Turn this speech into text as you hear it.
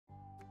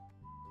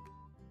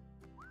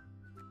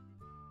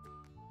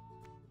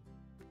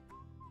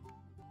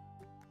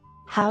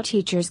How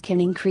teachers can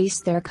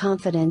increase their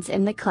confidence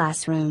in the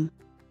classroom.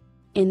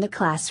 In the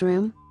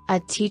classroom, a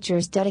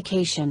teacher's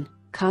dedication,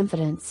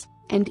 confidence,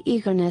 and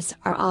eagerness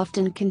are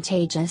often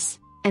contagious,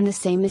 and the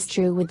same is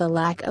true with the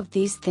lack of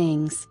these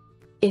things.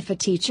 If a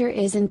teacher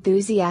is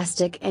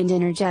enthusiastic and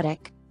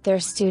energetic, their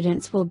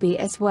students will be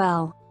as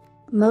well.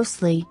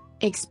 Mostly,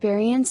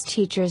 experienced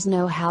teachers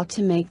know how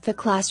to make the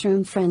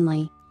classroom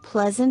friendly,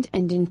 pleasant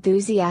and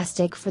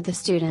enthusiastic for the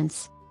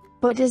students.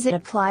 But does it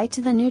apply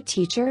to the new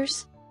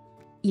teachers?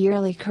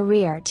 Yearly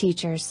career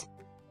teachers.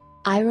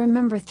 I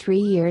remember 3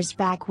 years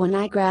back when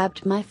I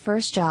grabbed my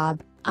first job,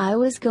 I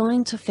was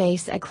going to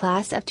face a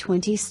class of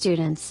 20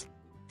 students.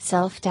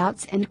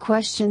 Self-doubts and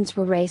questions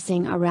were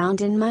racing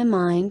around in my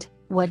mind.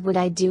 What would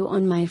I do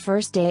on my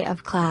first day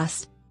of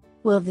class?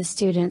 Will the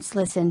students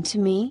listen to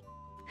me?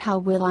 How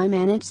will I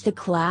manage the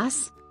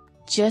class?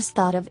 Just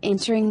thought of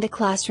entering the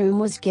classroom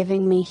was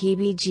giving me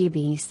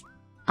heebie-jeebies.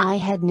 I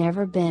had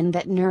never been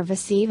that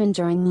nervous even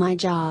during my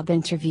job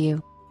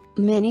interview.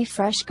 Many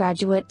fresh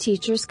graduate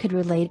teachers could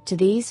relate to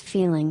these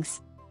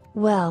feelings.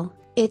 Well,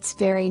 it's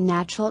very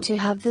natural to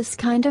have this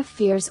kind of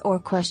fears or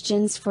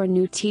questions for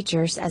new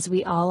teachers, as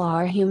we all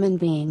are human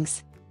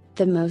beings.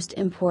 The most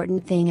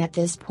important thing at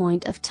this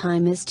point of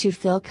time is to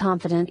feel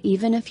confident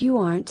even if you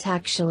aren't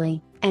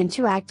actually, and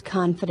to act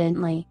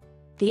confidently.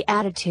 The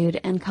attitude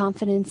and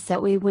confidence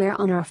that we wear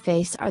on our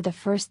face are the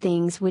first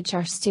things which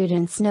our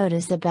students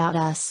notice about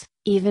us,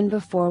 even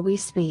before we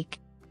speak.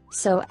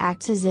 So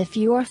act as if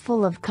you are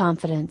full of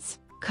confidence,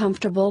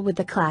 comfortable with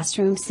the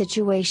classroom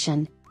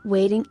situation,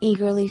 waiting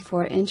eagerly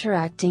for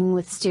interacting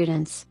with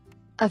students.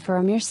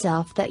 Affirm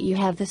yourself that you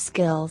have the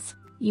skills,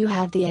 you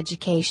have the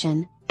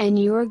education, and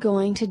you are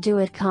going to do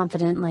it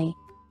confidently.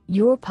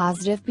 Your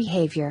positive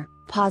behavior,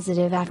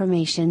 positive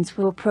affirmations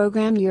will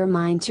program your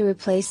mind to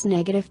replace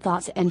negative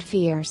thoughts and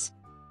fears.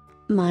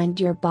 Mind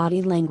your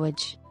body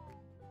language.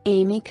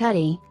 Amy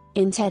Cuddy,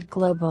 in TED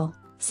Global,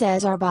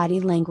 says our body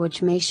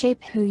language may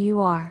shape who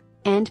you are,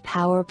 and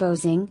power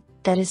posing,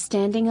 that is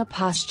standing a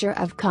posture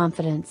of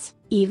confidence,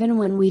 even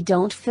when we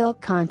don't feel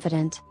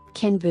confident,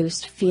 can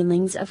boost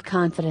feelings of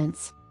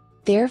confidence.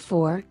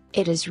 Therefore,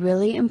 it is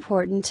really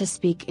important to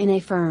speak in a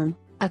firm,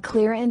 a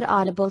clear and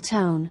audible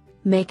tone,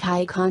 make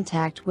eye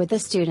contact with the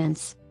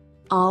students.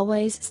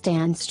 Always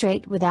stand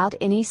straight without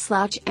any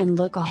slouch and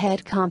look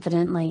ahead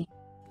confidently.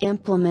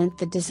 Implement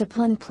the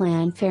discipline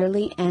plan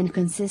fairly and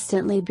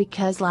consistently,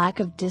 because lack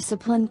of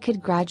discipline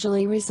could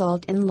gradually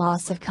result in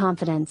loss of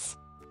confidence.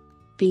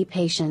 Be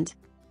patient.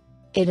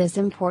 It is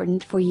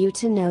important for you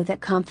to know that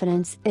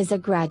confidence is a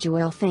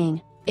gradual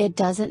thing. It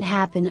doesn't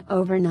happen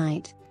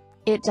overnight.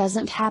 It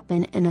doesn't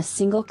happen in a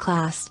single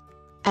class.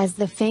 As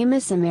the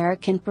famous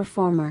American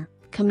performer,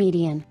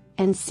 comedian,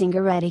 and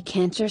singer Eddie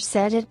Cantor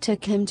said, it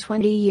took him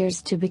 20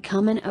 years to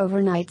become an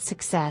overnight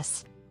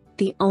success.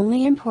 The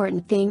only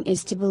important thing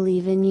is to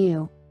believe in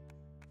you.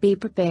 Be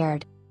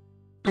prepared.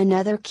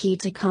 Another key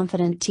to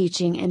confident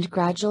teaching and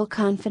gradual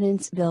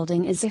confidence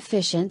building is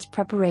efficient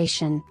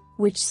preparation,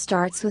 which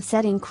starts with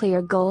setting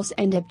clear goals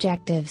and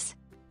objectives.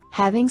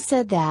 Having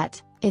said that,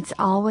 it's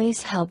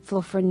always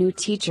helpful for new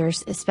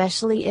teachers,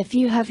 especially if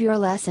you have your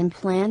lesson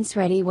plans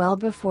ready well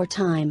before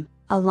time,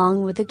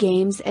 along with the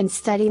games and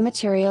study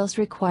materials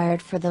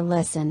required for the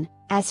lesson,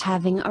 as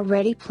having a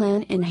ready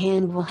plan in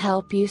hand will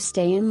help you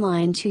stay in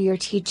line to your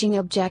teaching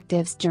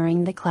objectives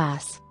during the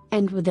class,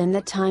 and within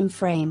the time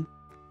frame.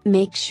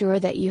 Make sure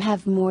that you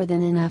have more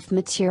than enough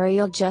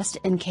material just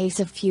in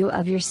case a few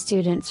of your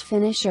students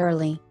finish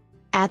early.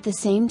 At the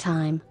same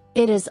time,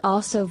 it is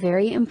also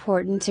very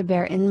important to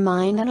bear in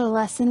mind that a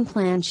lesson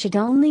plan should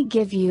only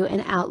give you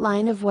an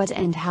outline of what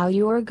and how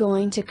you are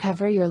going to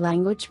cover your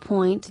language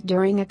point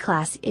during a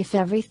class if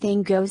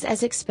everything goes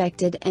as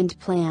expected and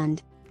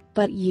planned.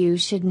 But you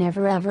should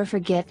never ever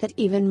forget that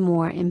even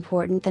more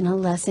important than a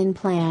lesson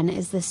plan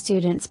is the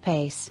student's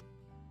pace.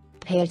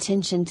 Pay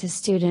attention to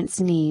students'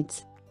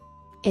 needs.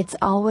 It's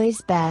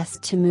always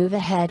best to move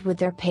ahead with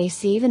their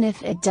pace even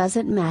if it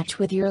doesn't match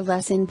with your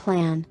lesson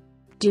plan.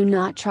 Do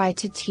not try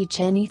to teach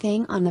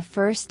anything on the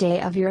first day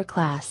of your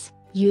class.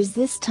 Use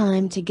this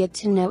time to get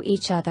to know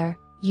each other.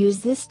 Use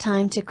this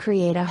time to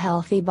create a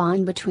healthy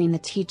bond between the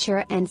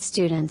teacher and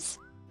students.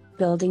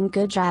 Building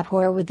good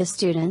rapport with the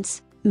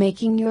students,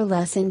 making your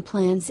lesson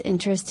plans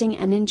interesting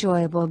and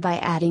enjoyable by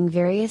adding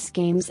various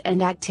games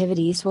and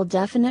activities will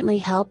definitely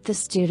help the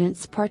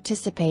students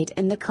participate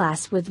in the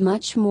class with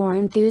much more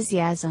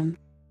enthusiasm.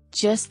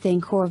 Just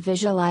think or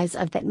visualize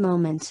of that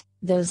moment.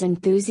 Those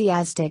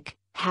enthusiastic,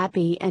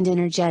 happy and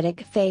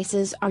energetic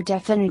faces are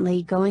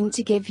definitely going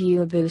to give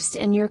you a boost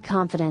in your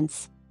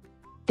confidence.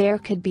 There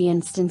could be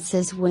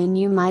instances when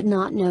you might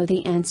not know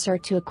the answer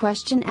to a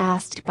question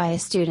asked by a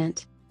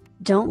student.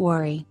 Don't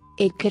worry,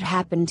 it could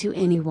happen to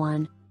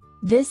anyone.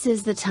 This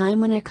is the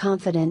time when a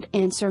confident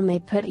answer may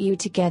put you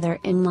together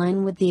in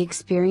line with the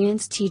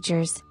experienced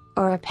teachers,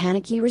 or a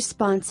panicky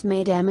response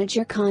may damage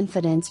your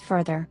confidence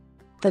further.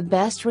 The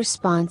best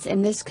response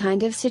in this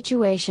kind of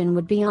situation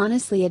would be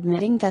honestly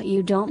admitting that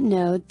you don't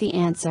know the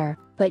answer,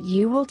 but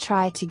you will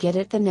try to get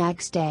it the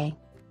next day.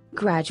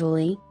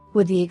 Gradually,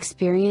 with the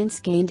experience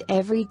gained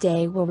every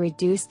day will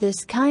reduce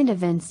this kind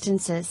of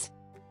instances.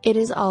 It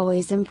is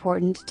always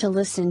important to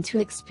listen to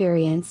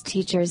experienced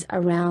teachers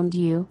around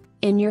you,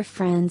 in your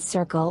friends'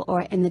 circle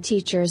or in the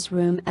teacher's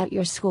room at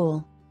your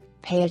school.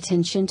 Pay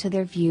attention to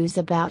their views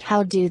about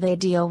how do they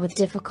deal with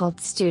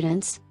difficult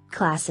students,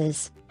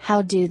 classes,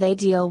 how do they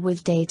deal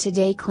with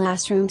day-to-day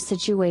classroom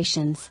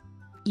situations.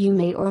 You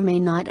may or may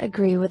not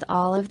agree with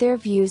all of their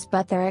views,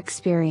 but their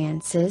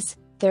experiences,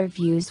 their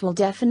views will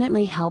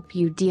definitely help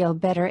you deal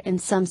better in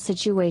some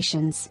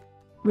situations.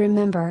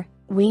 Remember,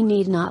 we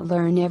need not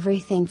learn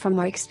everything from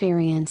our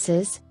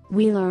experiences,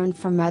 we learn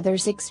from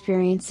others'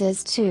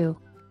 experiences too.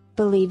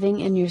 Believing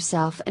in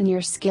yourself and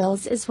your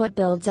skills is what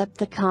builds up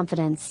the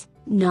confidence,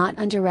 not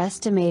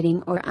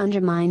underestimating or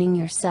undermining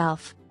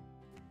yourself.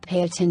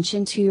 Pay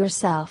attention to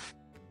yourself.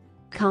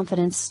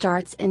 Confidence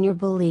starts in your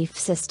belief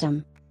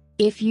system.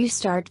 If you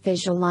start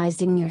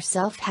visualizing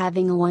yourself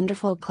having a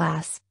wonderful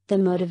class, the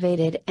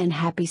motivated and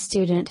happy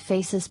student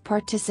faces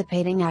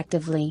participating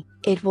actively,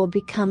 it will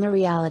become a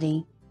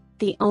reality.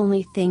 The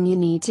only thing you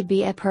need to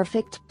be a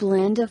perfect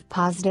blend of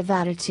positive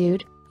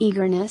attitude,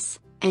 eagerness,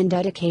 and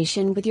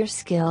dedication with your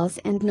skills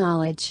and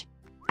knowledge.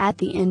 At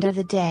the end of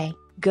the day,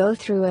 go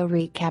through a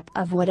recap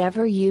of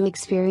whatever you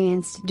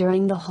experienced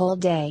during the whole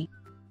day.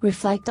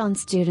 Reflect on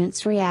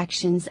students'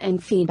 reactions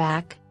and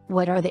feedback.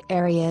 What are the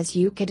areas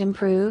you could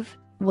improve?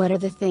 What are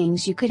the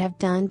things you could have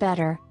done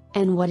better?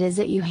 And what is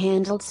it you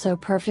handled so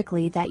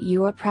perfectly that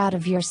you are proud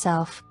of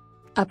yourself?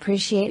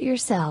 Appreciate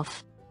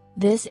yourself.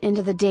 This end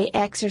of the day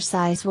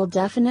exercise will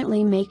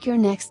definitely make your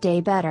next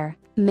day better,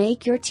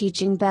 make your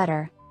teaching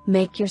better,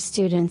 make your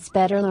students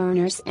better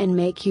learners, and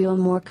make you a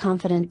more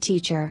confident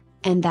teacher,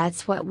 and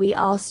that's what we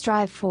all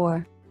strive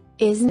for.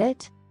 Isn't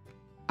it?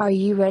 Are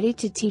you ready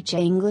to teach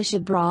English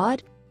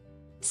abroad?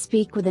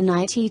 Speak with an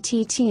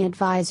ITTT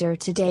advisor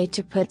today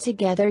to put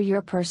together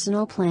your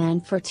personal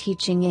plan for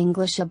teaching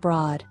English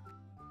abroad.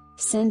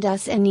 Send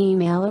us an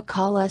email or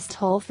call us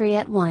toll-free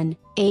at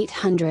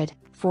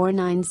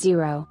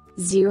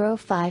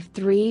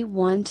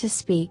 1-800-490-0531 to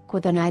speak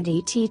with an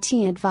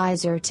ITTT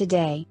advisor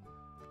today.